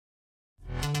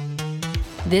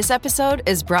This episode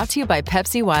is brought to you by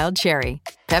Pepsi Wild Cherry.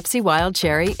 Pepsi Wild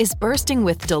Cherry is bursting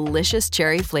with delicious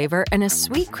cherry flavor and a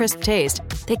sweet, crisp taste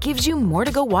that gives you more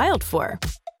to go wild for.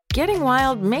 Getting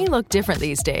wild may look different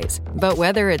these days, but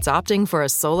whether it's opting for a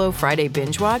solo Friday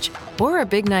binge watch or a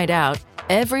big night out,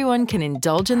 everyone can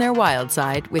indulge in their wild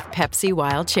side with Pepsi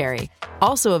Wild Cherry.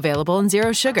 Also available in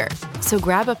Zero Sugar. So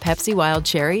grab a Pepsi Wild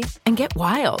Cherry and get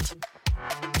wild.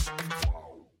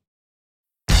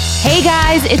 Hey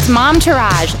guys, it's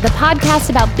Momtourage, the podcast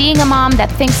about being a mom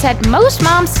that thinks that most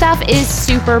mom stuff is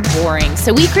super boring.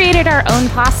 So we created our own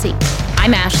posse.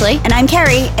 I'm Ashley. And I'm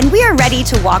Carrie, and we are ready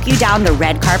to walk you down the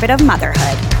red carpet of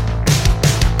motherhood.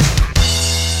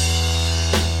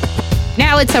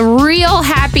 Now it's a real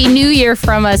happy new year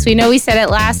from us. We know we said it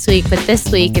last week, but this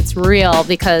week it's real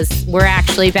because we're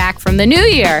actually back from the new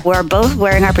year. We're both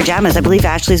wearing our pajamas. I believe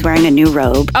Ashley's wearing a new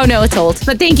robe. Oh no, it's old,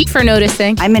 but thank you for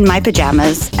noticing. I'm in my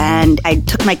pajamas, and I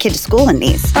took my kid to school in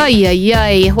these.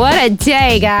 Ay, what a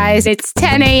day, guys. It's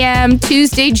 10 a.m.,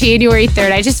 Tuesday, January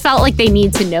 3rd. I just felt like they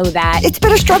need to know that. It's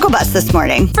been a struggle bus this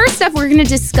morning. First up, we're going to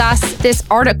discuss this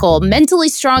article. Mentally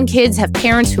strong kids have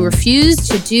parents who refuse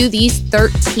to do these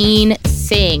 13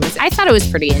 things. I thought it was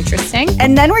pretty interesting.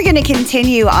 And then we're going to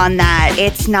continue on that.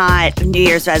 It's not New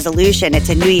Year's resolution. It's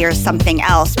a New Year's something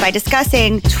else by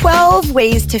discussing 12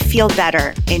 ways to feel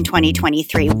better in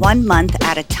 2023, 1 month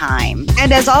at a time.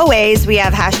 And as always, we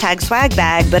have hashtag swag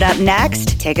bag. But up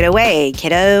next, take it away,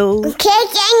 kiddo.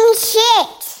 Kicking shit.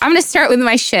 I'm going to start with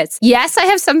my shits. Yes, I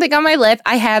have something on my lip.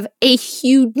 I have a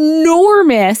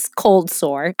enormous cold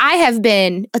sore. I have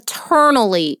been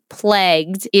eternally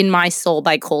plagued in my soul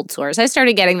by cold sores. I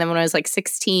started getting them when I was like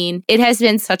 16. It has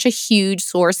been such a huge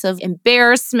source of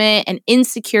embarrassment and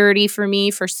insecurity for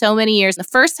me for so many years. The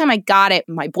first time I got it,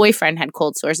 my boyfriend had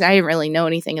cold sores. I didn't really know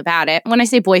anything about it. When I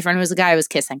say boyfriend, it was the guy I was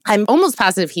kissing. I'm almost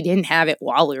positive he didn't have it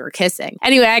while we were kissing.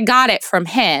 Anyway, I got it from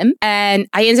him and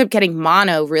I ended up getting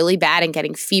mono really bad and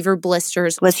getting fever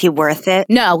blisters. Was he worth it?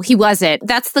 No, he wasn't.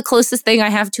 That's the closest thing I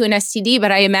have to an STD,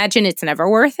 but I imagine it's never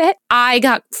worth it. I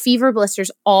got fever blisters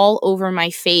all over my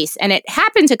face, and it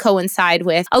happened to coincide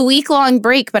with a week-long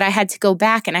break, but I had to go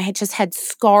back, and I had just had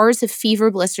scars of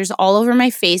fever blisters all over my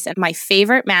face. And my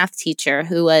favorite math teacher,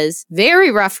 who was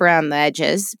very rough around the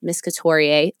edges, Miss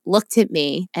Couturier, looked at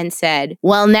me and said,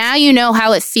 "Well, now you know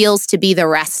how it feels to be the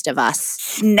rest of us."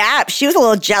 Snap. She was a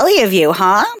little jelly of you,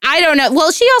 huh? I don't know.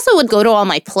 Well, she also would go to all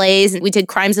my plays, and we did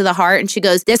Crimes of the Heart, and she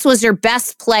goes, "This was your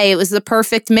best play. It was the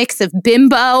perfect mix of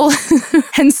bimbo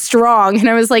and strong." And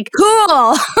I was like,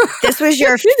 cool. This was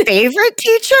your favorite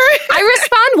teacher? I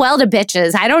respond well to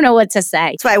bitches. I don't know what to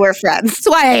say. That's why we're friends. That's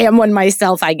why I am one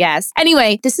myself, I guess.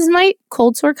 Anyway, this is my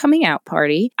cold sore coming out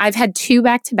party. I've had 2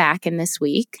 back-to-back in this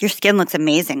week. Your skin looks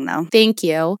amazing, though. Thank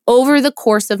you. Over the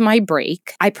course of my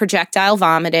break, I projectile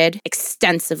vomited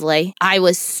extensively. I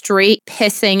was straight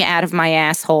pissing out of my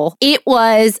asshole. It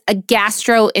was a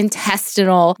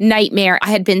gastrointestinal nightmare. I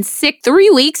had been sick 3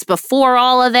 weeks before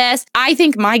all of this. I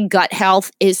think my gut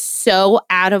health is so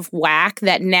out of whack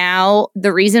that now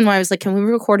the reason why I was like, can we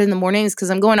record in the morning is because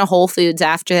I'm going to Whole Foods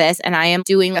after this and I am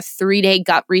doing a 3-day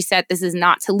gut reset. This is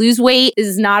not to lose weight. This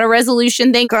is not a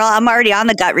resolution thing. Girl, I'm already on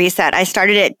the gut reset. I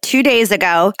started it 2 days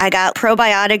ago. I got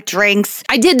probiotic drinks.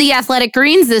 I did the Athletic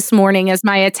Greens this morning as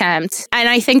my attempt. And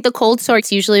I think the cold sore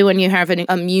is usually when you have an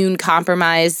immune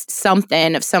compromised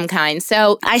something of some kind.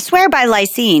 So I swear by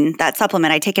Lysine, that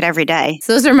supplement. I take it every day.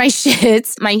 So those are my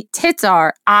shits. My tits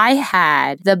are, I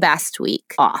had the best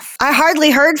week off. I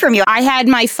hardly heard from you. I had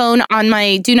my phone on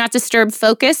my Do Not Disturb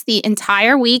focus the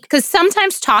entire week because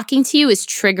sometimes talking to you is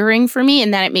triggering for me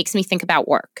and then it makes me think about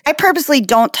work. I purposely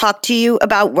don't talk to you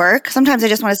about work. Sometimes I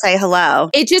just want to say hello.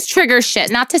 It just triggers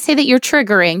shit. Not to say that you're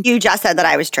triggering. You just said that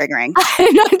I was triggering.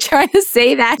 I'm not trying to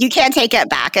say that. You can't take it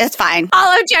back. It's fine. All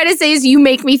I'm trying to say is you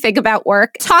make me think about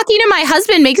work. Talking to my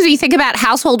husband makes me think about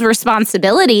household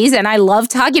responsibilities, and I love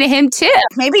talking to him too.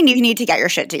 Maybe you need to get your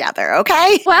shit together,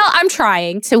 okay? Well, I'm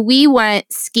trying. So we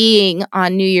went skiing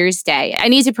on New Year's Day. I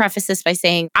need to preface this by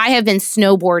saying I have been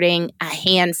snowboarding a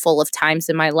handful of times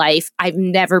in my life. I've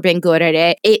never been good at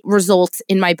it. It results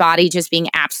in my body just being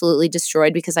absolutely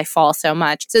destroyed because I fall so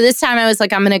much. So this time I was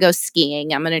like, I'm going to go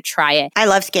skiing. I'm going to try it. I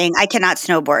love skiing. I cannot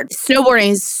snowboard.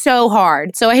 Snowboarding is so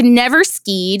hard. So I had never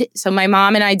skied. So my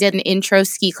mom and I did an intro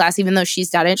ski class, even though she's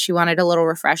done it, she wanted a little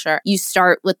refresher. You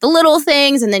start with the little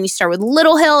things and then you start with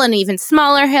little hill and even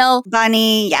smaller hill.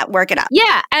 Bunny, yeah, work it up.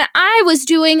 Yeah, and I was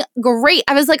doing great.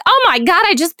 I was like, oh my God,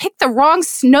 I just picked the wrong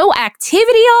snow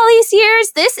activity all these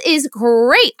years. This is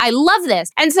great. I love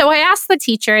this. And so I asked the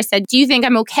teacher, I said, do you think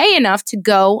I'm okay enough to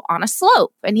go on a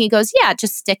slope? And he goes, yeah,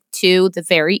 just stick to the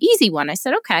very easy one. I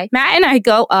said, okay. Matt and I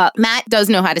go up. Matt does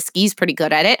know how to ski. He's pretty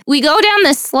good at it. We go down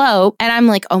this slope and I'm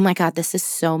like, oh my God, this is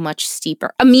so much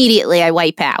steeper. Immediately, I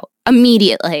wipe out.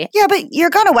 Immediately. Yeah, but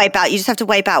you're going to wipe out. You just have to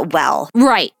wipe out well.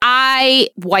 Right. I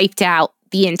wiped out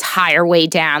the entire way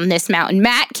down this mountain.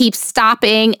 Matt keeps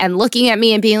stopping and looking at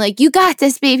me and being like, you got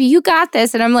this, baby. You got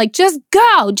this. And I'm like, just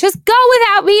go. Just go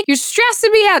without me. You're stressing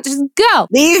me out. Just go.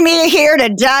 Leave me here to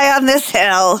die on this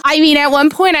hill. I mean, at one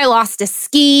point I lost a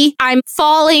ski. I'm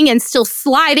falling and still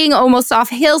sliding almost off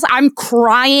hills. I'm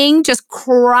crying, just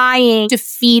crying,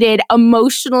 defeated,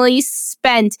 emotionally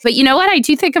spent. But you know what? I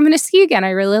do think I'm going to ski again. I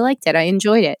really liked it. I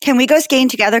enjoyed it. Can we go skiing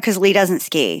together? Because Lee doesn't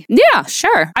ski. Yeah,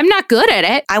 sure. I'm not good at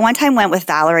it. I one time went with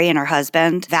Valerie and her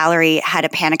husband. Valerie had a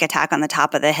panic attack on the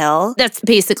top of the hill. That's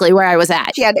basically where I was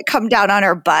at. She had to come down on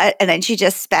her butt, and then she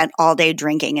just spent all day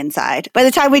drinking inside. By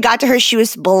the time we got to her, she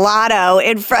was blotto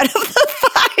in front of the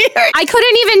fire. I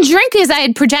couldn't even drink because I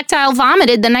had projectile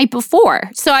vomited the night before.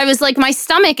 So I was like, my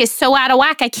stomach is so out of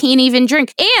whack, I can't even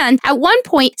drink. And at one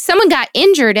point, someone got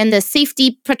injured and the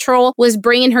safety patrol was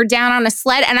bringing her down on a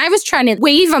sled. And I was trying to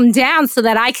wave them down so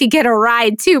that I could get a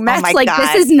ride too. Matt's like, God.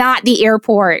 This is not the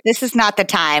airport. This is not the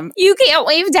time. You can't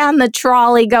wave down the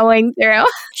trolley going through.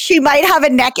 She might have a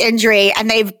neck injury and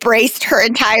they've braced her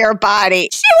entire body.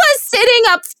 She was sitting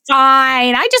up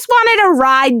fine. I just wanted a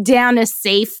ride down to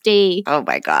safety. Oh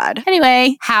my God.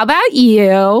 Anyway, how about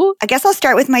you? I guess I'll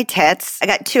start with my tits. I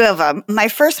got two of them. My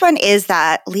first one is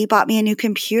that Lee bought me a new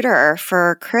computer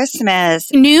for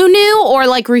Christmas. New or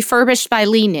like refurbished by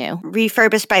Lee new?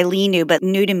 Refurbished by Lee new, but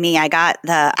new to me. I got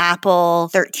the Apple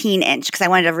 13-inch because I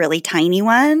wanted a really tiny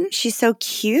one. She's so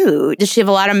cute. Does she have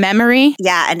a lot of memory?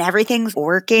 Yeah, and everything's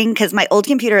working because my old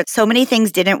computer, so many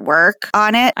things didn't work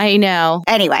on it. I know.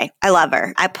 Anyway, I love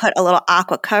her. I put a little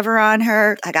aqua cover on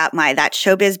her. I got my That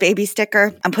Showbiz Baby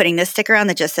sticker. I'm putting this sticker on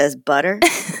that just says butter.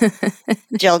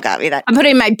 Jill got me that. I'm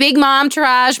putting my big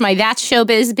Momtourage, my That's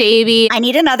Showbiz Baby. I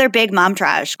need another big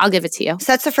Momtourage. I'll give it to you.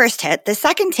 So that's the first tit. The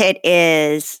second tit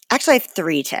is, actually I have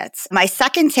three tits. My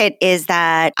second tit is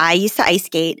that I used to ice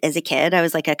skate as a kid. I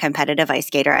was like a competitive ice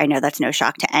skater. I know that's no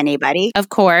shock to anybody. Of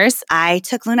course. I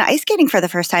took Luna ice skating for the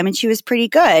first time and she was pretty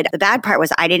good. The bad part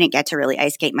was I didn't get to really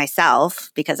ice skate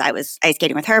myself because I was ice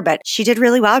skating with her, but she did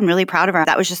really well. I'm really proud of her.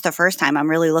 That was just the first time. I'm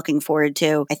really looking forward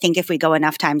to, I think if we go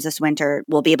enough times this winter,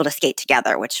 we'll be able to skate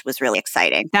together, which was really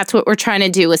exciting. That's what we're trying to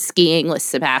do with skiing with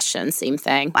Sebastian. Same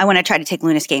thing. I want to try to take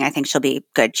Luna skiing. I think she'll be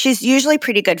good. She's usually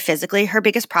pretty good physically. Her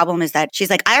biggest problem is that she's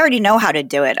like, I already know how to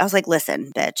do it. I was like,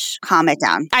 listen, bitch, calm it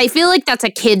down. I feel like that's a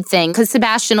kid thing because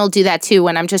Sebastian will do that too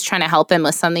when I'm just trying to help him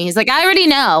with something. He's like, I already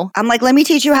know. I'm like, let me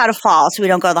teach you how to fall so we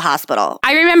don't go to the hospital.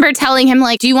 I remember telling him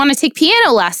like, do you want to take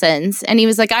piano lessons? And he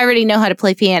was like, I already know how to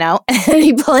play piano. And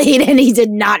he played and he did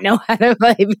not know how to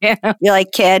play piano. You're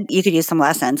like, kid, you could use some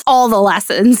lessons. All the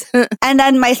lessons. And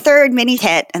then my third mini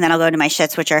tit, and then I'll go to my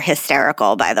shits, which are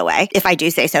hysterical, by the way, if I do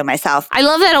say so myself. I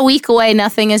love that a week away,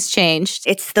 nothing has changed.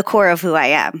 It's the core of who I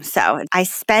am. So I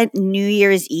spent New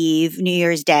Year's Eve, New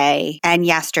Year's Day, and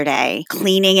yesterday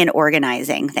cleaning and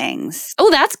organizing things.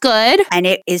 Oh, that's good. And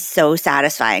it is so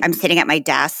satisfying. I'm sitting at my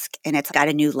desk and it's got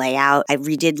a new layout. I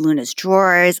redid Luna's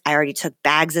drawers. I already took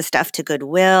bags of stuff to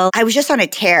Goodwill. I was just on a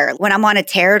tear. When I'm on a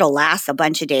tear, it'll last a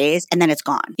bunch of days and then it's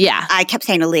gone. Yeah. I kept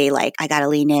saying to Lee, like, I got to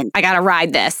lean in. I got to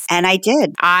ride this. And I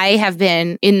did. I have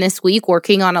been in this week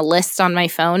working on a list on my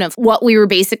phone of what we were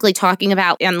basically talking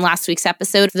about in last week's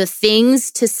episode, the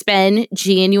things to spend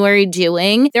January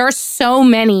doing. There are so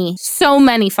many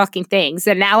fucking things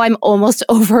that now I'm almost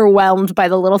overwhelmed by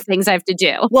the little things I have to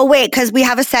do. Well, wait, because we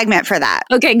have a segment for that.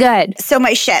 Okay, good. So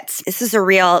my shits, this is a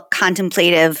real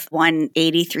contemplative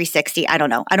 180, 360. I don't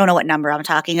know what number I'm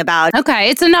talking about. Okay,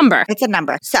 it's a number. It's a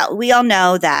number. So we all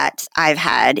know that I've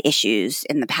had issues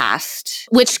in the past.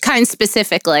 Which kind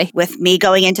specifically? With me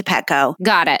going into Petco.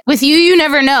 Got it. With you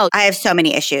never know. I have so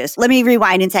many issues. Let me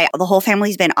rewind and say the whole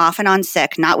family's been off and on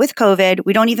sick, not with COVID.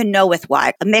 We don't even know with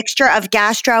what. A mixture of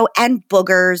gastro and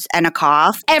boogers and a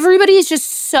cough. Everybody is just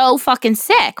so fucking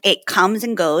sick. It comes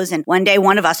and goes, and one day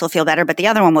one of us will feel better, but the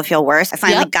other one will feel worse. I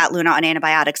finally got Luna on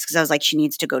antibiotics because I was like, she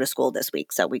needs to go to school this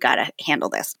week, so we got to handle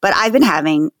this. But I've been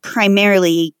having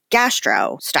primarily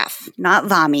gastro stuff, not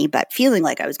vommy, but feeling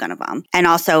like I was going to vom. And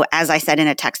also, as I said in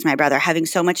a text to my brother, having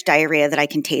so much diarrhea that I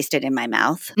can taste it in my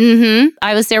mouth.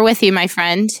 I was there with you, my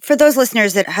friend. For those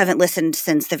listeners that haven't listened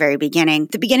since the very beginning,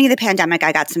 the beginning of the pandemic,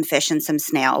 I got some fish and some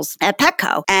snails at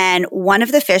Petco. And one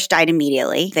of the fish died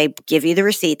immediately. They give you the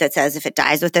receipt that says if it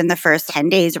dies within the first 10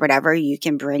 days or whatever, you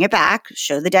can bring it back,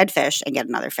 show the dead fish, and get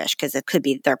another fish because it could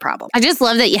be their problem. I just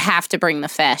love that you have to bring the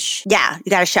fish. Yeah, you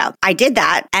got to show. I did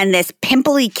that. And this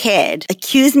pimply kid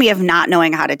accused me of not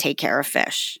knowing how to take care of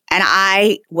fish. And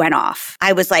I went off.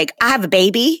 I was like, I have a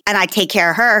baby and I take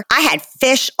care of her. I had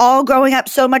fish all growing up,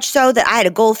 so much so that I had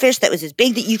a goldfish that was as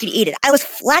big that you could eat it. I was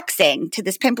flexing to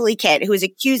this pimply kid who was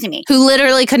accusing me. Who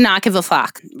literally could not give a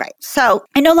fuck. Right. So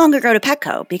I no longer go to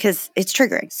Petco because it's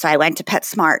triggering. So I went to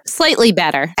PetSmart. Slightly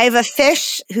better. I have a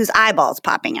fish whose eyeball's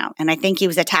popping out, and I think he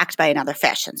was attacked by another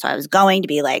fish. And so I was going to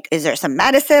be like, is there some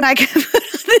medicine I can put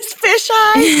on this fish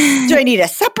eye? Do I need to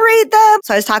separate them?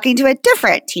 So I was talking to a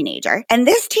different teenager. And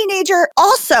this teenager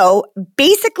also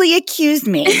basically accused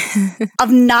me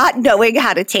of not knowing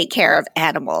how to take care of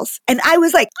animals. And I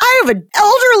was like, I have an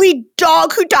elderly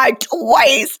dog who died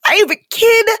twice. I have a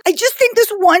kid. I just think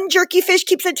this one jerky fish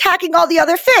keeps attacking all the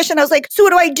other fish. And I was like, so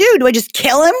what do I do? Do I just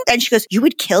kill him? And she goes, you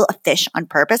would kill a fish on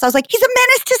purpose? I was like, he's a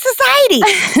menace to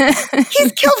society.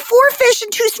 He's killed 4 fish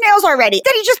and 2 snails already.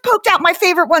 Then he just poked out my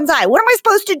favorite one's eye. What am I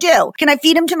supposed to do? Can I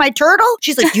feed him to my turtle?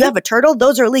 She's like, you have a turtle?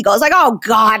 Those are illegal. I was like, oh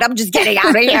God, I'm just getting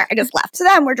out of here. I just left. So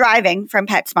then we're driving from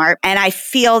PetSmart and I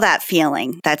feel that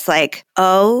feeling that's like,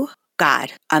 oh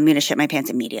God, I'm going to shit my pants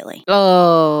immediately.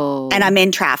 Oh. And I'm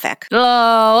in traffic. Oh,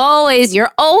 always. You're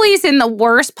always in the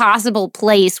worst possible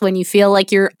place when you feel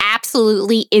like you're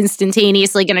absolutely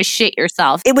instantaneously going to shit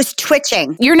yourself. It was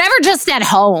twitching. You're never just at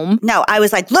home. No, I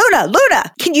was like, Luna,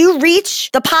 can you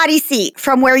reach the potty seat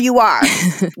from where you are?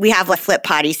 We have a flip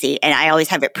potty seat and I always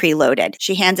have it preloaded.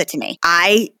 She hands it to me.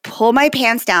 I pull my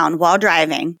pants down while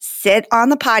driving, sit on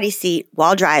the potty seat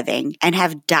while driving, and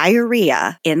have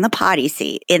diarrhea in the potty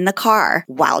seat in the car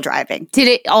while driving. Did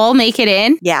it all make it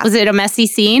in? Yeah. Was it a messy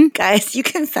scene? Guys, you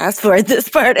can fast forward this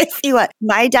part if you want.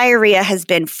 My diarrhea has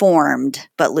been formed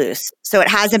but loose. So it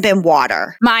hasn't been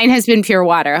water. Mine has been pure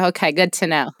water. Okay, good to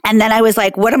know. And then I was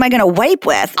like, what am I going to wipe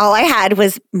with? All I had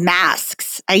was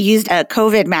masks. I used a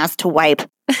COVID mask to wipe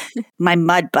my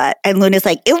mud butt. And Luna's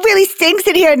like, it really stinks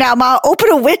in here now, Ma. Open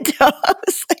a window. I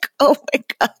was like, oh my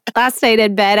God. Last night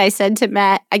in bed, I said to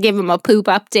Matt, I gave him a poop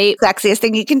update. Sexiest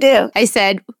thing you can do. I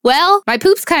said, well, my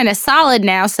poop's kind of solid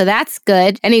now, so that's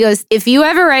good. And he goes, if you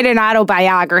ever write an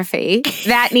autobiography,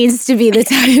 that needs to be the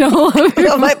title of your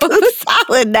Well, my poop's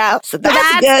solid now, so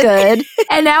that's good.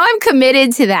 And now I'm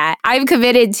committed to that. I'm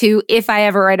committed to, if I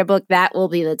ever write a book, that will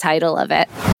be the title of it.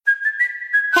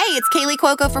 Hey, it's Kaylee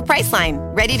Cuoco for Priceline.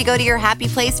 Ready to go to your happy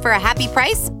place for a happy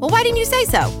price? Well, why didn't you say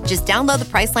so? Just download the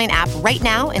Priceline app right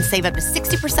now and save up to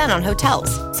 60% on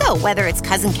hotels. So whether it's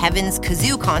Cousin Kevin's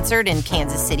Kazoo Concert in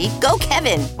Kansas City, go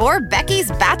Kevin, or Becky's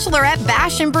Bachelorette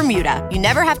Bash in Bermuda, you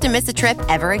never have to miss a trip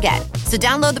ever again. So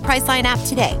download the Priceline app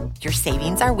today. Your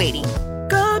savings are waiting.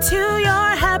 Go to your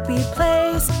happy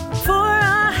place for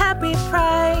a happy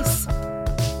price.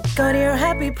 Go to your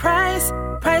happy price,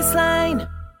 Priceline.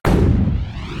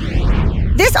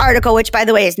 This article, which by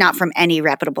the way is not from any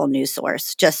reputable news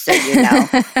source, just so you know,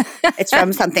 it's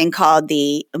from something called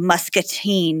the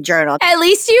Muscatine Journal. At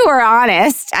least you were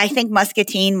honest. I think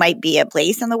Muscatine might be a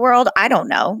place in the world. I don't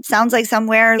know. Sounds like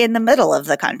somewhere in the middle of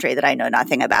the country that I know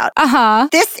nothing about. Uh-huh.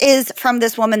 This is from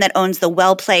this woman that owns the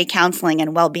Well Play Counseling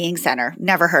and Wellbeing Center.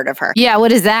 Never heard of her. Yeah,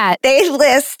 what is that? They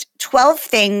list 12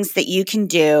 things that you can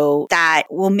do that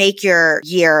will make your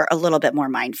year a little bit more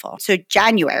mindful. So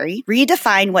January,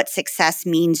 redefine what success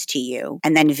means to you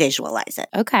and then visualize it.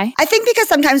 Okay. I think because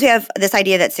sometimes we have this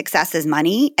idea that success is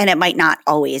money and it might not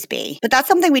always be. But that's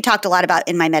something we talked a lot about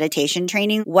in my meditation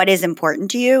training. What is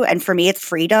important to you? And for me, it's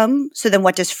freedom. So then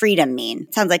what does freedom mean?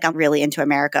 It sounds like I'm really into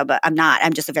America, but I'm not.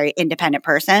 I'm just a very independent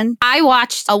person. I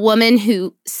watched a woman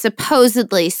who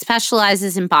supposedly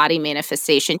specializes in body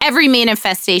manifestation. Every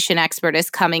manifestation expert is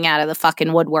coming out of the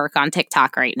fucking woodwork on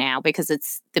TikTok right now because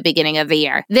it's the beginning of the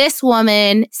year. This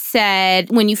woman said,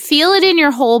 when you feel it in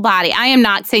your whole body, I am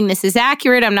not saying this is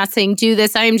accurate. I'm not saying do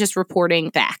this. I am just reporting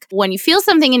back. When you feel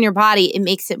something in your body, it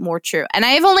makes it more true. And I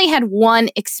have only had one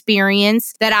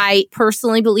experience that I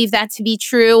personally believe that to be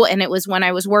true. And it was when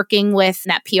I was working with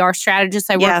that PR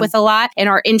strategist I work with a lot. In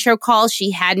our intro call,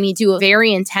 she had me do a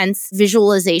very intense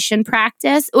visualization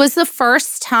practice. It was the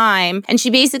first time. And she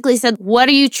basically said, what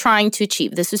are you trying to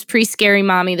achieve? This was pre-Scary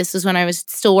Mommy. This was when I was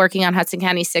still working on Hudson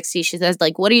County 60. She says,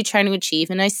 like, what are you trying to achieve?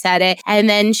 And I said it. And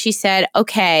then she said,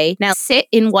 okay, now sit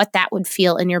in what that would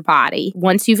feel in your body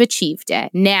once you've achieved it.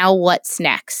 Now what's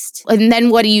next? And then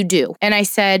what do you do? And I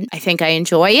said, I think I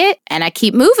enjoy it and I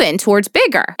keep moving towards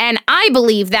bigger. And I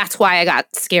believe that's why I got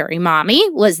Scary Mommy,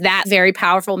 was that very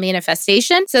powerful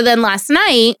manifestation. So then last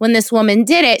night when this woman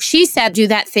did it, she said, do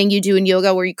that thing you do in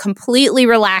yoga where you completely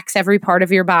relax every part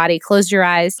of your body, close your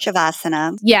eyes.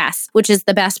 Shavasana. Yes, which is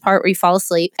the best part where you fall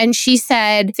asleep. And she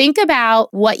said, think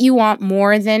about what you want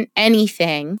more than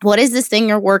anything. What is this thing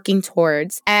you're working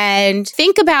towards? And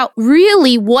think about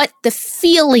really what the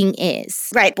feeling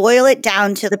is. Right. Boil it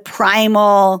down to the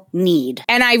primal need.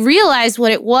 And I realized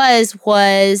what it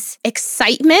was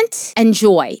excitement and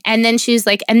joy. And then she was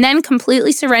like, and then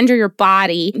completely surrender your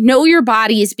body. Know your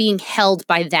body is being held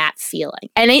by that feeling.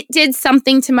 And it did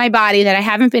something to my body that I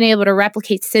haven't been able to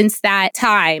replicate since that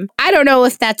time. I don't know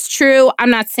if that's true. I'm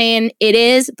not saying it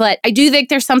is, but I do think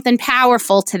there's something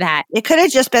powerful to that. It could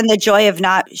have just been the joy of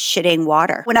not shitting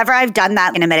water. Whenever I've done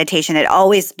that in a meditation, it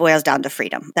always boils down to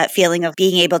freedom. That feeling of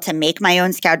being able to make my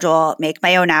own schedule, make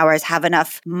my own hours, have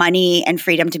enough money and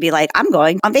freedom to be like, I'm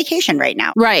going on vacation right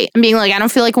now. Right. And being like, I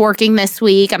don't feel like working this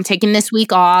week. I'm taking this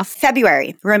week off.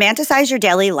 February, romanticize your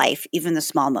daily life, even the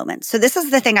small moments. So this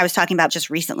is the thing I was talking about just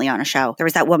recently on a show. There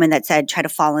was that woman that said, try to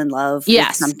fall in love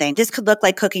with something. This could look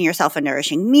like cooking yourself a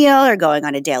nourishing meal or going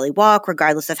on a daily walk,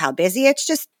 regardless of how busy. It's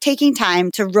just taking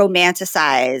time to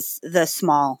romanticize the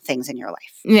small things in your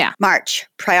life. Yeah. March,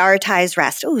 prioritize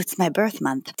rest. Oh, it's my birth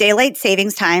month. Daylight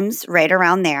savings times right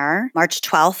around there. March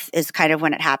 12th is kind of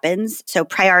when it happens. So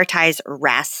prioritize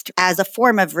rest as a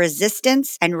form of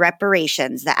resistance and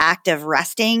reparations, the act of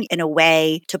resting in a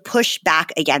way to push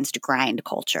back against grind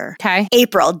culture. Okay.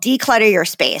 April, declutter your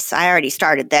space. I already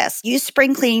started this. Use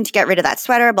spring cleaning to get rid of that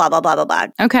sweater, blah, blah, blah, blah, blah.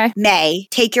 Okay. May,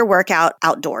 take your workout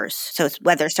outdoors. So it's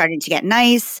weather starting to get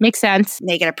nice. Makes sense.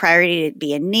 Make it a priority to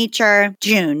be in nature.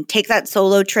 June, take that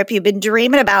solo trip you've been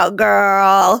dreaming about,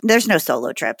 girl. There's no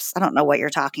solo trips. I don't know what you're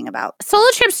talking about. Solo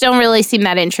trips don't really seem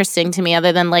that interesting to me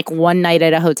other than like one night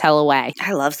at a hotel away.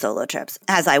 I love solo trips,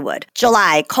 as I would.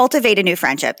 July, cultivate a new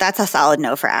friendship. That's a solid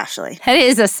no for Ashley. That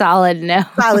is a solid no.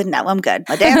 Solid no. I'm good.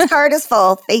 My dance card is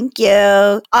full. Thank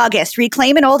you. August,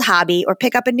 reclaim an old hobby or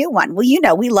pick up a new one. Well, you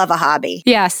know, we love a hobby.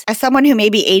 Yes. As someone who may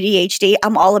be ADHD,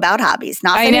 I'm all about hobbies.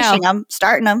 Not finishing them,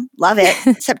 starting them. Love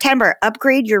it. September,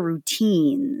 upgrade your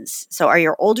routines. So are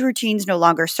your old routines no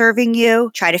longer serving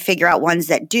you? Try to figure out ones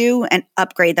that do and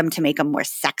upgrade them to make them more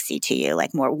sexy to you,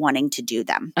 like more wanting to do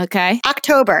them. Okay.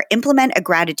 October, implement a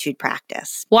gratitude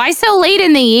practice. Why so late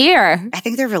in the year? I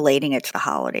think they're relating it to the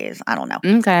holidays. I don't know.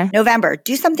 Okay. November,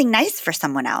 do something nice for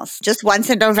someone else. Just once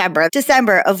in November.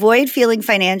 December, avoid feeling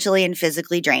financially and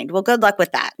physically drained. Well, good luck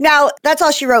with that. Now, that's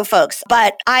all she wrote, folks.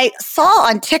 But I saw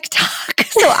on TikTok,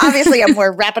 so obviously a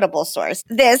more reputable source,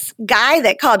 this guy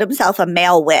that called himself a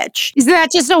male witch. Is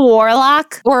that just a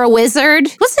warlock or a wizard?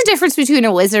 What's the difference between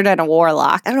a wizard and a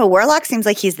warlock? I don't know. Warlock seems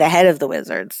like he's the head of the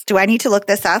wizards. Do I need to look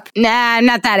this up? Nah, I'm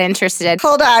not that interested.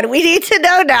 Hold on. We need to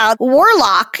know now.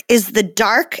 Warlock is the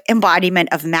dark embodiment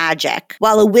of magic,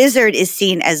 while a wizard is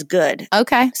seen as good.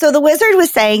 Okay. So the wizard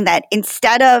was saying that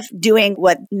instead of doing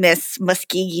what Miss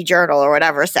Muskegee Journal or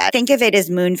whatever said, think of it as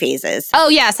moon phases. Oh,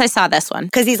 yes, I saw this one.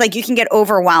 Because he's like, you can get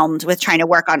overwhelmed with trying to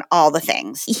work on all the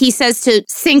things. He says to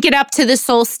sync it up to the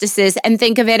solstices and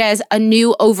think of it as a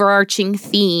new overarching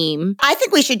theme. I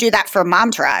think we should do that for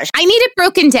Momtourage. I need it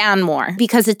broken down more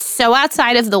because it's so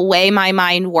outside of the way my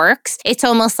mind works. It's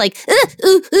almost like,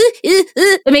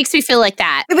 it makes me feel like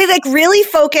that. Maybe like really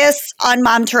focus on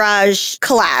Momtourage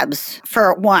collabs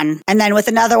for one. And then with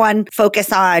another one,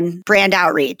 focus on brand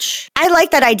outreach. I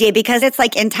like that idea because it's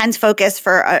like intense focus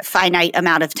for a finite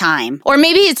amount of time. Or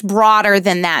maybe it's broader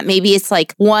than that. Maybe it's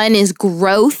like one is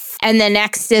growth and the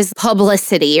next is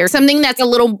publicity or something that's a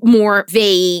little more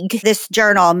vague. This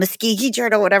journal, Muskegee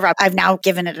Journal, whatever, I've now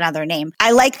given it another name.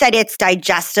 I like that it's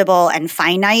digestible and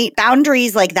finite.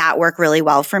 Boundaries like that work really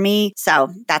well for me. So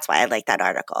that's why I like that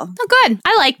article. Oh, good.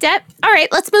 I liked it. All right,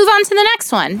 let's move on to the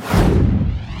next one.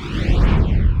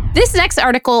 This next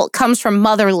article comes from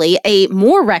Motherly, a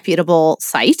more reputable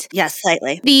site. Yes,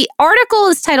 slightly. The article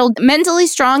is titled, Mentally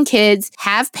Strong Kids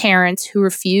Have Parents Who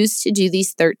Refuse to Do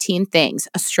These 13 Things.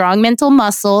 A strong mental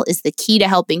muscle is the key to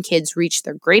helping kids reach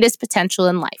their greatest potential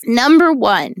in life. Number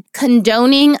 1,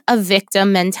 condoning a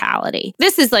victim mentality.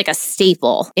 This is like a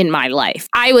staple in my life.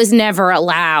 I was never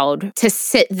allowed to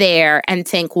sit there and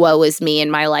think, woe is me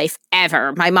in my life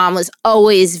ever. My mom was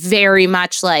always very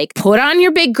much like, put on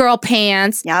your big girl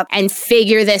pants and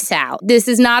figure this out. This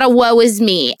is not a woe is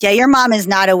me. Yeah, your mom is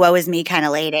not a woe is me kind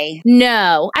of lady.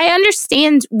 No, I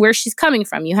understand where she's coming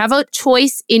from. You have a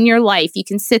choice in your life. You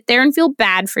can sit there and feel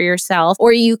bad for yourself,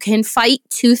 or you can fight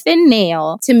tooth and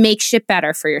nail to make shit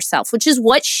better for yourself, which is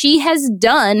what she has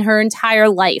done her entire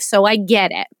life. So I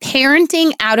get it.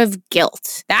 Parenting out of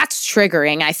guilt. That's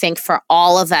triggering, I think, for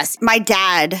all of us. My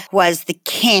dad was the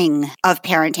king of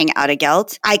parenting out of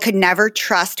guilt. I could never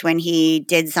trust when he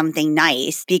did something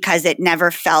nice because it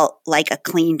never felt like a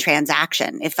clean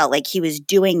transaction. It felt like he was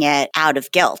doing it out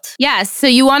of guilt. Yes. So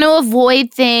you want to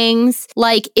avoid things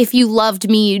like, if you loved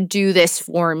me, you'd do this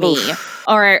for me. Oof.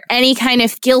 Or any kind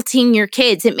of guilting your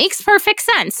kids. It makes perfect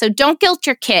sense. So don't guilt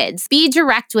your kids. Be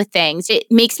direct with things. It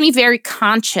makes me very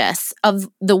conscious of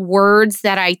the words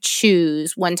that I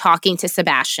choose when talking to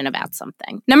Sebastian about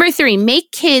something. Number 3,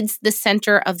 make kids the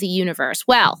center of the universe.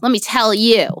 Well, let me tell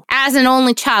you, as an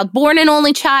only child, born an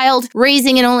only child,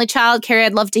 raising an only child, Carrie,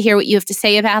 I'd love to hear what you have to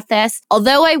say about this.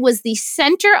 Although I was the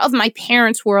center of my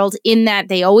parents' world in that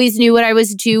they always knew what I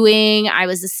was doing, I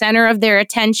was the center of their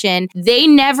attention, they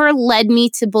never led me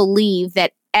to believe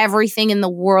that everything in the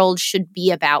world should be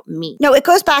about me. No, it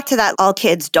goes back to that all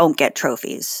kids don't get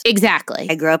trophies. Exactly.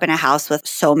 I grew up in a house with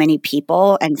so many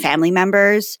people and family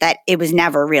members that it was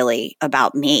never really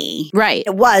about me. Right.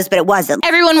 It was, but it wasn't.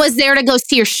 Everyone was there to go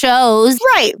see your shows.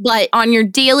 Right. But on your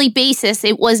daily basis,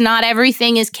 it was not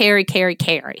everything is Carrie, Carrie,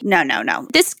 Carrie. No.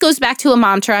 This goes back to a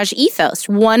Momtourage ethos.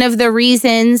 One of the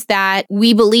reasons that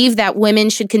we believe that women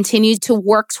should continue to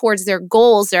work towards their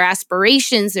goals, their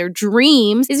aspirations, their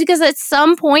dreams, is because at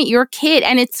some point your kid,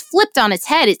 and it's flipped on its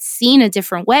head, it's seen a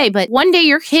different way, but one day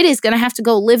your kid is going to have to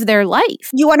go live their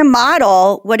life. You want to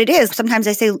model what it is. Sometimes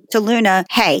I say to Luna,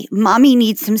 hey, mommy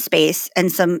needs some space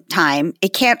and some time.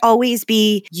 It can't always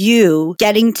be you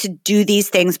getting to do these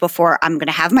things before I'm going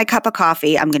to have my cup of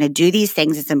coffee. I'm going to do these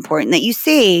things. It's important that you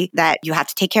see that you have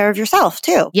to take care of yourself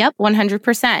too. Yep,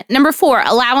 100%. Number 4,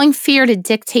 allowing fear to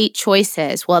dictate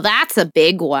choices. Well, that's a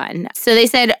big one. So they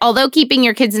said, although keeping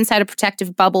your kids inside a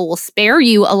protective bubble will spare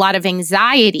you a lot of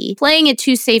anxiety, playing it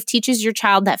too safe teaches your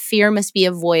child that fear must be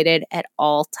avoided at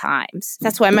all times.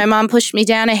 That's why my mom pushed me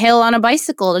down a hill on a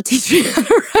bicycle to teach me how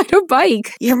to ride a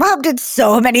bike. Your mom did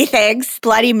so many things.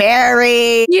 Bloody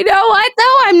Mary. You know what,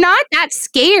 though? I'm not that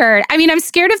scared. I mean, I'm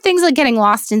scared of things like getting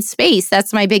lost in space.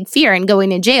 That's my big fear, and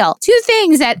going to jail. 2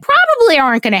 things that probably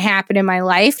aren't going to happen in my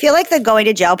life. I feel like the going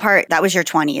to jail part, that was your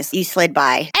 20s. You slid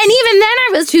by. And even then, I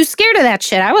was too scared of that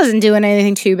shit. I wasn't doing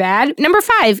anything too bad. Number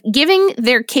 5, giving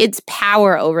their kids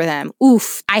power over them.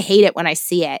 Oof, I hate it when I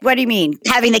see it. What do you mean?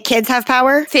 Having the kids have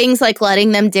power? Things like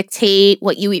letting them dictate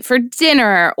what you eat for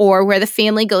dinner or where the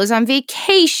family goes on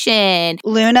vacation.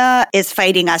 Luna is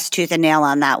fighting us tooth and nail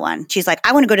on that one. She's like,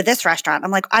 I want to go to this restaurant.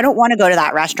 I'm like, I don't want to go to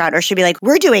that restaurant. Or she'll be like,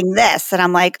 we're doing this. And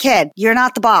I'm like, kid, you're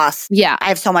not the boss. Yeah. I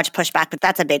have so much pushback, but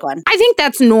that's a big one. I think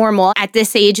that's normal. At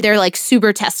this age, they're like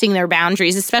super testing their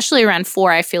boundaries, especially around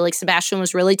 4. I feel like Sebastian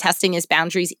was really testing his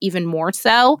boundaries even more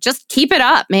so. Just keep it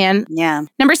up, man. Yeah.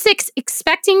 Number 6,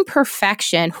 expecting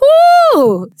perfection.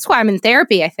 Whoo! That's why I'm in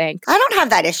therapy, I think. I don't have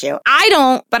that issue. I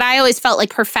don't, but I always felt like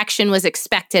perfection was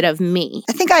expected of me.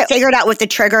 I think I figured out what the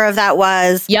trigger of that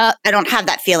was. Yep. I don't have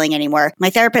that feeling anymore. My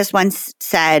therapist once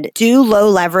said, do low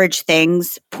leverage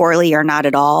things poorly or not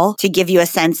at all to give you a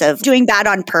sense of doing bad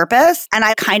on purpose. And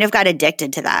I kind of got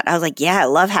addicted to that. I was like, yeah, I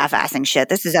love half-assing shit.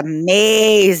 This is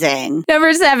amazing.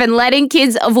 Number 7, letting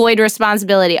kids avoid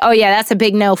responsibility. Oh yeah, that's a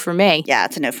big no for me. Yeah,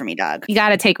 it's a no for me, dog. You got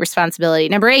to take responsibility.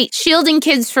 Number 8, shielding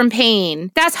kids from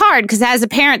pain. That's hard because as a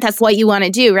parent, that's what you want to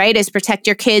do, right? Is protect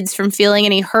your kids from feeling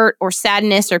any hurt or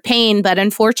sadness or pain. But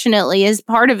unfortunately, is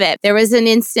part of it. There was an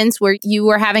instance where you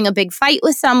were having a big fight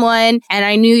with someone and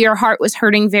I knew your heart was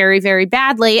hurting very, very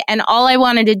badly. And all I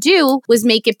wanted to do was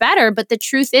make it better. But the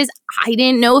truth is, I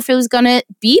didn't know if it was going to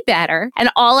be better. And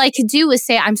all I could do was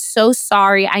say, I'm so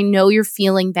sorry. I know you're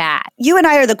feeling bad. You and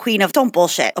I are the queen of don't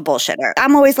bullshit a bullshitter.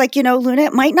 I'm always like, Luna,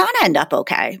 it might not end up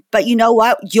okay. But you know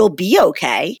what? You'll be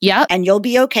okay. Yep. And you'll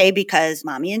be okay because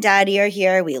mommy and daddy are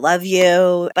here. We love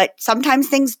you. But sometimes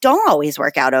things don't always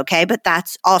work out okay, but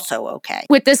that's also okay.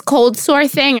 With this cold sore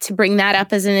thing, to bring that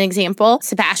up as an example,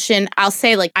 Sebastian, I'll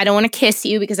say like, I don't want to kiss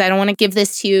you because I don't want to give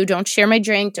this to you. Don't share my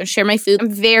drink. Don't share my food. I'm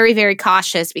very, very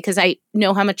cautious because I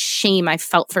know how much shame I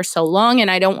felt for so long, and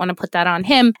I don't want to put that on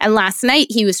him. And last night,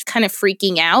 he was kind of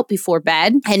freaking out before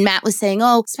bed, and Matt was saying,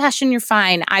 oh, Sebastian, you're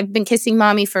fine. I've been kissing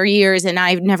mommy for years, and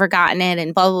I've never gotten it,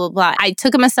 and blah, blah, blah. I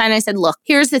took him aside, and I said, look,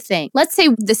 here's the thing. Let's say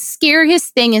the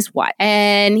scariest thing is what?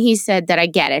 And he said that I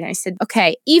get it. And I said,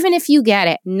 okay, even if you get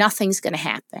it, nothing's going to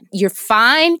happen. You're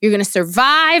fine. You're going to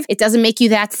survive. It doesn't make you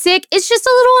that sick. It's just a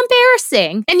little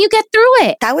embarrassing, and you get through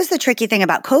it. That was the tricky thing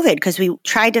about COVID, because we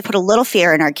tried to put a little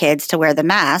fear in our kids to wear the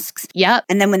masks. Yep.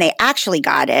 And then when they actually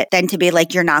got it, then to be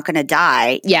like, you're not going to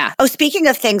die. Yeah. Oh, speaking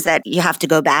of things that you have to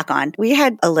go back on, we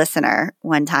had a listener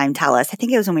one time tell us, I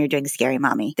think it was when we were doing Scary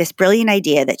Mommy, this brilliant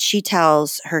idea that she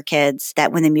tells her kids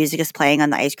that when the music is playing on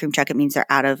the ice cream truck, it means they're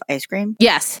out of ice cream.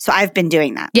 Yes. So I've been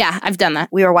doing that. Yeah, I've done that.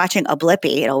 We were watching a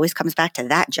Blippi. It always comes back to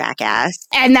that jackass.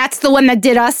 And that's the one that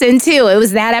did us in too. It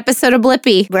was that episode of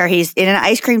Blippi. Where he's in an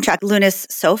ice cream truck. Luna's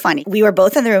so funny. We were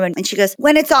both in the room and she goes,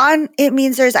 when it's on, it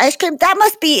means there's ice cream. That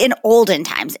must be in olden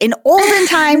times. In olden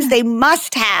times, they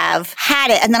must have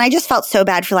had it. And then I just felt so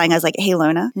bad for lying. I was like, hey,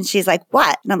 Luna. And she's like,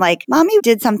 what? And I'm like, Mommy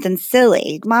did something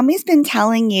silly. Mommy's been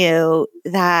telling you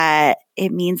that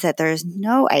it means that there's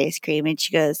no ice cream. And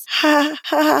she goes, ha,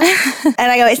 ha.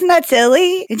 And I go, isn't that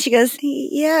silly? And she goes,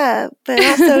 yeah, but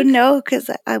also no, because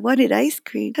I wanted ice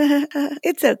cream.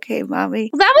 It's okay, Mommy.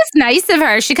 Well, that was nice of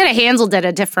her. She could have handled it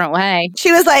a different way.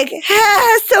 She was like,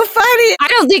 so funny. I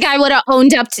don't think I would have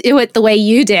owned up to it the way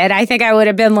you did. I think I would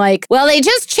have been like, well, they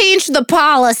just changed the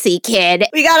policy, kid.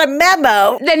 We got a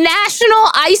memo. The National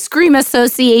Ice Cream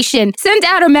Association sent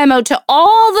out a memo to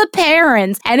all the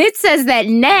parents, and it says that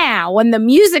now, when the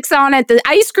music's on at the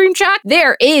ice cream truck,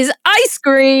 there is ice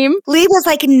cream. Lee was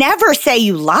like, never say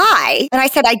you lie. And I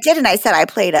said, I didn't. I said, I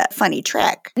played a funny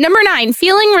trick. Number 9,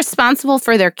 feeling responsible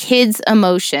for their kids'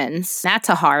 emotions. That's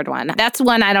a hard one. That's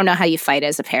one I don't know how you fight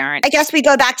as a parent. I guess we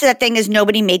go back to that thing is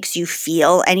nobody makes you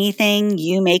feel anything.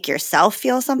 You make yourself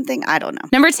feel something. I don't know.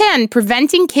 Number 10,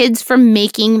 preventing kids from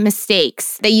making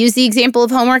mistakes. They use the example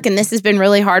of homework, and this has been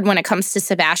really hard when it comes to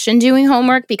Sebastian doing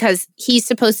homework because he's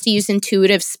supposed to use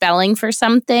intuitive spelling for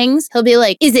some things. He'll be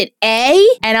like, is it A?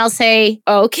 And I'll say,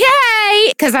 okay,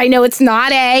 because I know it's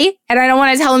not A, and I don't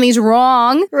want to tell him he's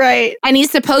wrong. Right. And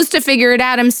he's supposed to figure it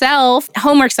out himself.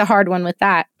 Homework's a hard one with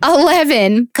that.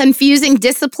 11, confusing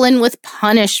discipline with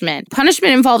punishment.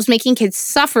 Punishment involves making kids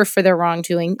suffer for their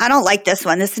wrongdoing. I don't like this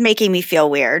one. This is making me feel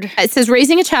weird. It says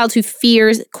raising a child who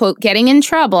fears, quote, getting in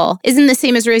trouble isn't the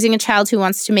same as raising a child who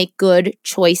wants to make good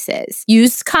choices.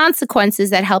 Use consequences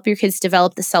that help your kids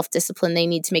develop the self-discipline they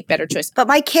need to make better choices. But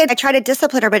my kid, I try to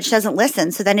discipline her, but she doesn't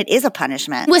listen. So then it is a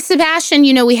punishment. With Sebastian,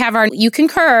 we have you can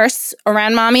curse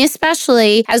around mommy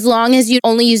especially, as long as you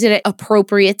only use it at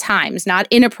appropriate times, not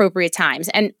inappropriate times.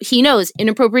 And he knows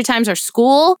inappropriate times are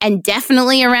school and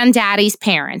definitely around daddy's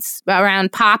parents,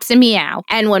 around Pops and Meow.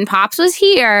 And when Pops was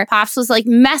here, Pops was like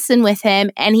messing with him.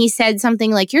 And he said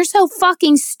something like, you're so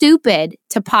fucking stupid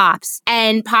to Pops.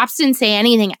 And Pops didn't say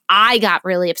anything. I got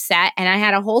really upset and I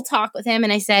had a whole talk with him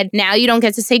and I said, now you don't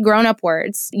get to say grown-up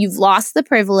words. You've lost the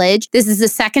privilege. This is the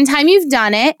second time you've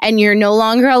done it and you're no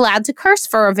longer allowed to curse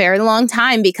for a very long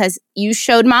time because you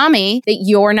showed mommy that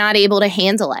you're not able to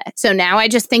handle it. So now I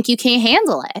just think you can't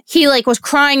handle it. He was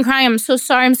crying. I'm so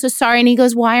sorry. And he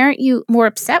goes, why aren't you more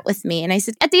upset with me? And I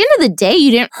said, at the end of the day,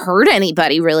 you didn't hurt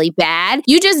anybody really bad.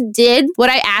 You just did what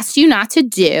I asked you not to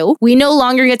do. We no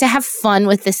longer get to have fun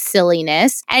with this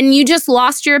silliness. And you just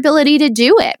lost your ability to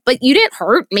do it. But you didn't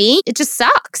hurt me. It just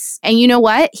sucks. And you know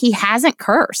what? He hasn't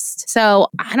cursed. So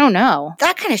I don't know.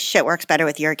 That kind of shit works better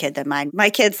with your kid than mine. My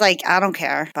kid's like, I don't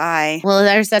care. Bye. Well,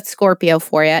 there's that Scorpio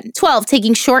for you. 12,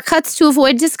 taking shortcuts to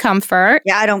avoid discomfort.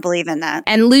 Yeah, I don't believe in that.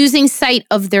 And losing sight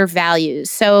of their values.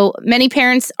 So many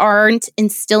parents aren't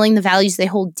instilling the values they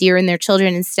hold dear in their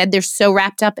children. Instead, they're so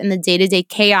wrapped up in the day-to-day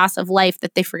chaos of life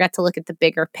that they forget to look at the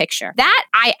bigger picture. That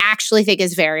I actually think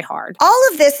is very hard. All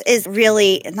of this is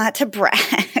really, not to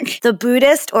brag, the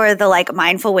Buddhist or the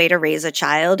mindful way to raise a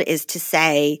child is to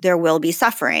say there will be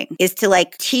suffering, is to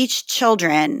teach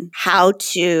children how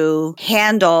to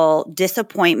handle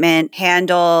disappointment,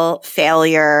 handle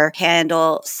failure,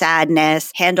 handle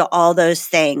sadness, handle all those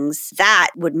things. That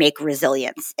would make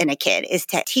resilience in a kid, is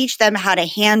to teach them how to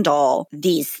handle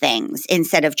these things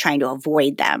instead of trying to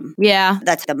avoid them. Yeah.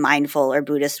 That's the mindful or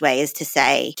Buddhist way, is to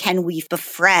say, can we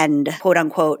befriend quote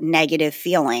unquote negative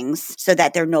feelings so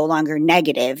that they're no longer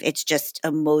negative? It's just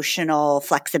emotional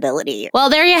flexibility. Well,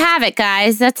 there you have it,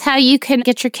 guys. That's how you can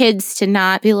get your kids to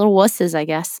not be little wusses, I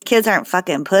guess. Kids aren't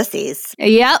fucking pussies.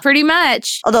 Yep, pretty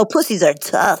much. Although pussies are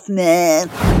tough, man.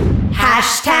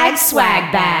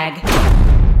 #SwagBag.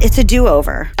 It's a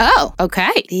do-over. Oh,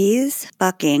 okay. These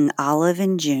fucking Olive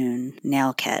and June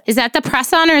nail kit. Is that the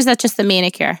press-on or is that just the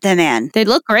manicure? The man. They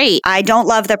look great. I don't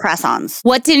love the press-ons.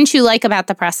 What didn't you like about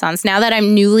the press-ons now that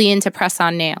I'm newly into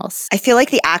press-on nails? I feel like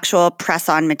the actual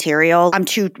press-on material, I'm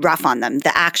too rough on them.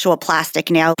 The actual plastic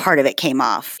nail part of it came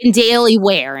off. In daily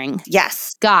wearing.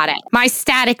 Yes. Got it. My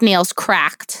static nails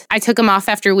cracked. I took them off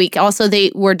after a week. Also,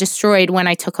 they were destroyed when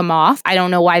I took them off. I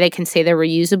don't know why they can say they're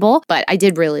reusable, but I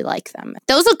did really like them.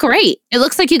 Those look great. It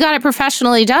looks like you got it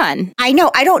professionally done. I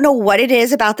know. I don't know what it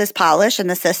is about this polish and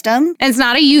the system. And it's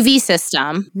not a UV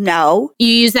system. No. You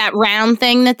use that round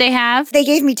thing that they have? They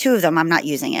gave me 2 of them. I'm not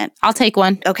using it. I'll take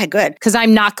one. Okay, good. Because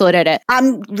I'm not good at it.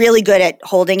 I'm really good at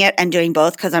holding it and doing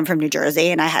both because I'm from New Jersey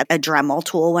and I had a Dremel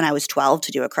tool when I was 12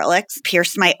 to do acrylics.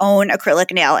 Pierced my own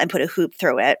acrylic nail and put a hoop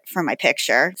through it for my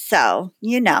picture. So,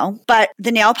 you know. But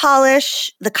the nail polish,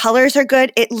 the colors are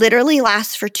good. It literally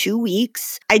lasts for 2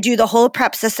 weeks. I do the whole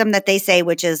prep system that they say,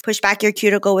 which is push back your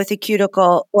cuticle with a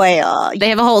cuticle oil. They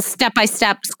have a whole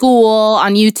step-by-step school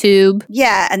on YouTube.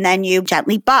 Yeah, and then you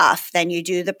gently buff. Then you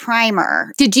do the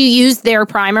primer. Did you use their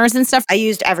primers and stuff? I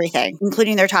used everything,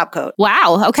 including their top coat.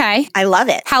 Wow, okay. I love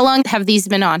it. How long have these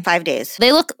been on? 5 days.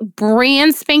 They look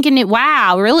brand spanking new.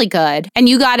 Wow, really good. And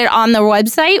you got it on the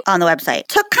website? On the website.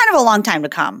 Took kind of a long time to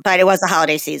come, but it was the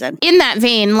holiday season. In that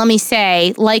vein, let me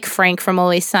say, like Frank from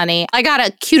Always Sunny, I got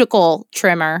a cuticle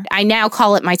trimmer. I now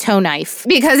call it my toe knife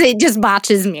because it just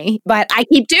botches me, but I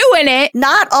keep doing it.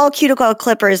 Not all cuticle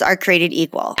clippers are created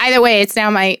equal. Either way, it's now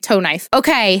my toe knife.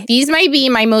 Okay, these might be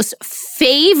my most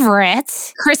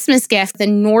favorite Christmas gift, the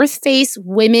North Face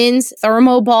Women's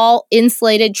Thermoball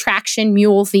Insulated Traction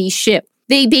Mule V Shoe.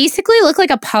 They basically look like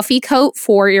a puffy coat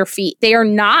for your feet. They are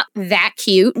not that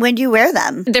cute. When do you wear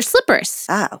them? They're slippers.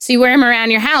 Oh. So you wear them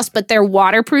around your house, but they're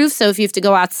waterproof. So if you have to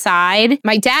go outside,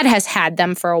 my dad has had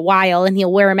them for a while and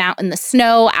he'll wear them out in the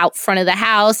snow, out front of the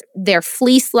house. They're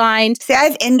fleece lined. See, I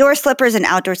have indoor slippers and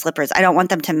outdoor slippers. I don't want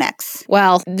them to mix.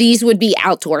 Well, these would be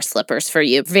outdoor slippers for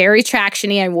you. Very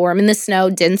traction-y. I wore them in the snow,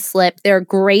 didn't slip. They're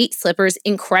great slippers,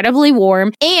 incredibly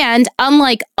warm. And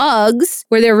unlike Uggs,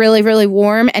 where they're really, really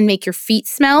warm and make your feet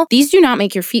smell, these do not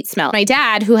make your feet smell. My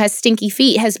dad, who has stinky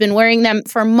feet, has been wearing them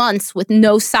for months with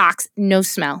no socks, no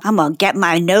smell. I'm gonna get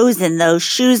my nose in those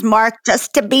shoes, Mark,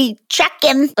 just to be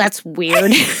checking. That's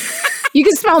weird. You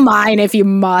can smell mine if you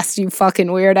must, you fucking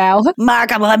weirdo.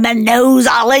 Mark, I'm gonna have my nose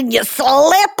all in your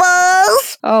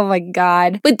slippers. Oh my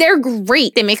God. But they're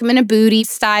great. They make them in a booty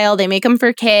style. They make them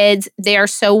for kids. They are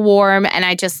so warm and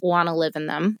I just want to live in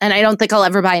them. And I don't think I'll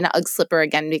ever buy an Ugg slipper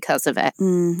again because of it.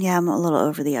 Yeah, I'm a little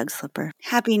over the Ugg slipper.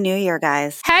 Happy New Year,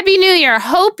 guys. Happy New Year.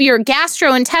 Hope your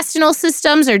gastrointestinal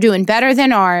systems are doing better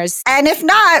than ours. And if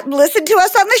not, listen to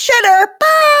us on the shitter.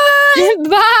 Bye!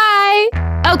 Bye!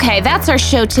 Okay, that's our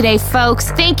show today,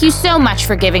 folks. Thank you so much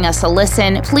for giving us a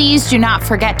listen. Please do not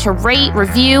forget to rate,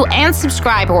 review, and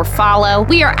subscribe or follow.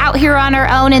 We are out here on our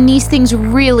own, and these things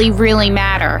really, really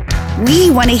matter.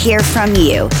 We want to hear from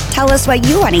you. Tell us what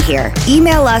you want to hear.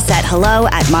 Email us at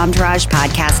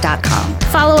hello@momtouragepodcast.com.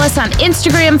 Follow us on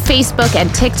Instagram, Facebook,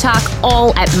 and TikTok,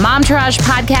 all at Momtourage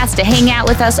Podcast to hang out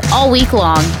with us all week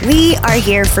long. We are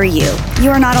here for you.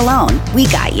 You are not alone. We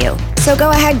got you. So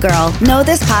go ahead, girl. Know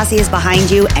this posse is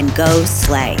behind you and go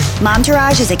slay.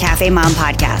 Momtourage is a Cafe Mom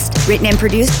podcast. Written and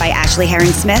produced by Ashley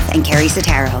Herring-Smith and Carrie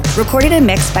Sotero. Recorded and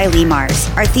mixed by Lee Mars.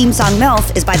 Our theme song,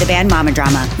 MILF, is by the band Mama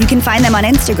Drama. You can find them on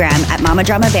Instagram at Mama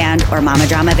Drama Band or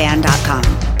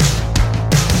mamadramaband.com.